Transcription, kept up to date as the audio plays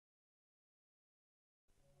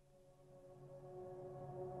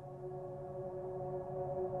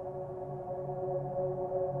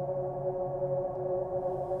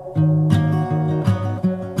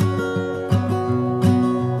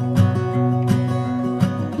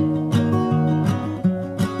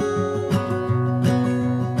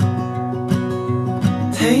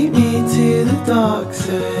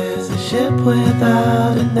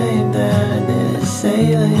without a name there, and it is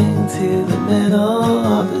sailing to the middle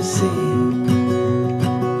of the sea.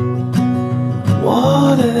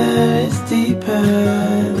 Water there is deeper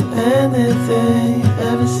than anything you've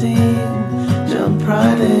ever seen. Jump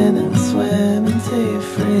right in and swim until you're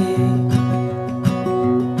free.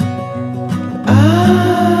 I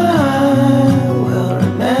will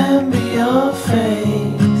remember your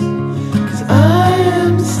face, 'cause I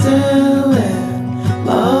am still in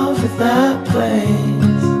love with that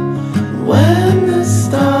place. When the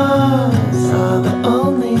stars are the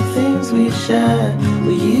only things we share,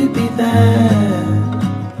 will you be there?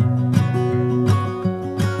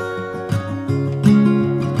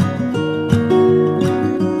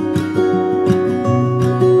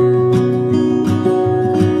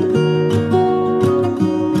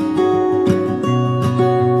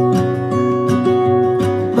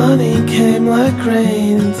 Money came like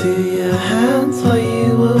rain into your hands while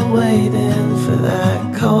you were waiting for that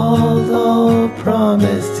cold old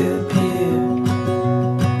promise to appear.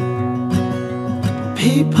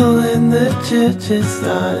 People in the churches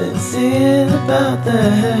started singing about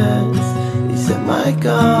their heads. They said, my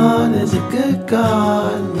God is a good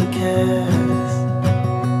God and He cares.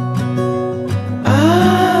 I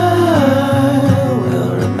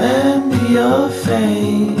will remember your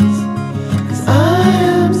face, 'cause I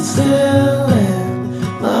am still in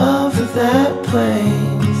love with that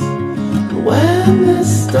place. When the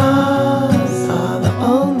stars are the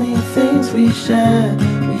only things we share,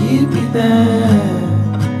 will you be there?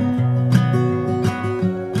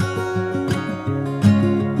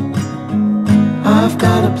 I've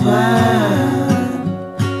got a plan,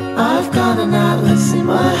 I've got an atlas in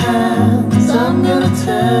my hands. I'm gonna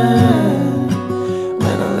turn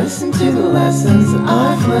when I listen to the lessons that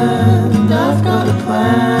I've learned. I've got a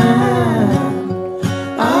plan,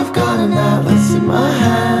 I've got an atlas in my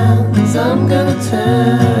hands. I'm gonna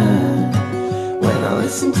turn when I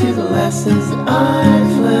listen to the lessons that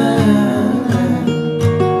I've learned.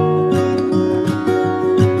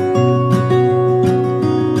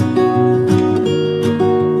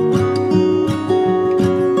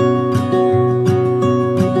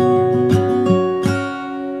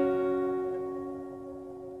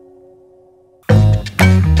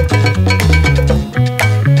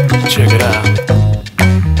 Check it out.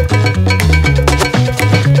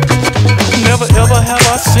 Never ever have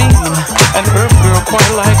I seen an earth girl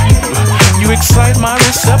quite like you. You excite my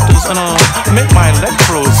receptors and make my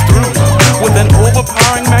electrodes through. With an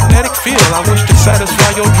overpowering magnetic field, I wish to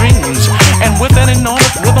satisfy your dreams. And with an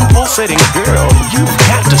enormous rhythm pulsating, girl, you've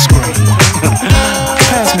got to scream.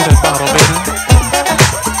 Pass me that bottle, baby.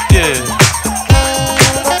 Yeah.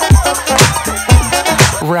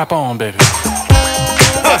 Rap on, baby.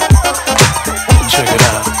 Check it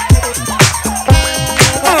out.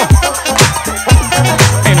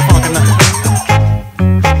 Ain't it funky now?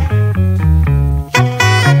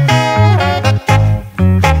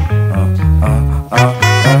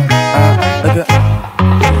 Look at.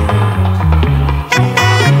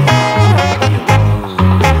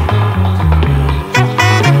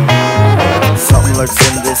 Something lurks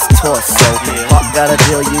in this torso. Pop got a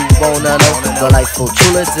deal you wanna know. Delightful,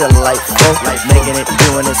 truly delightful. Making it,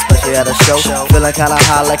 doing it, especially at a show. Feeling kinda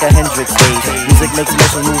high like a Hendrix haze. Music makes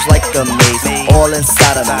motion moves like a maze. All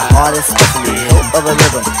inside of me, heart especially. Hilt of the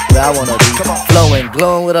rhythm, where I wanna be. Flowing,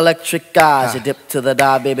 glowing with electric eyes. You dip to the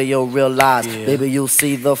dive, baby, you'll realize. Baby, you'll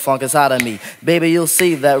see the funk inside of me. Baby, you'll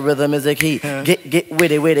see that rhythm is a key. Get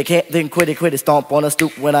witty, witty, can't then quit it. Stomp on a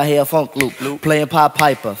stoop when I hear a funk loop. Playing Pied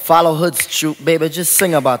Piper, follow Hood's troop. Baby, just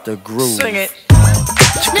sing about the groove. Sing it.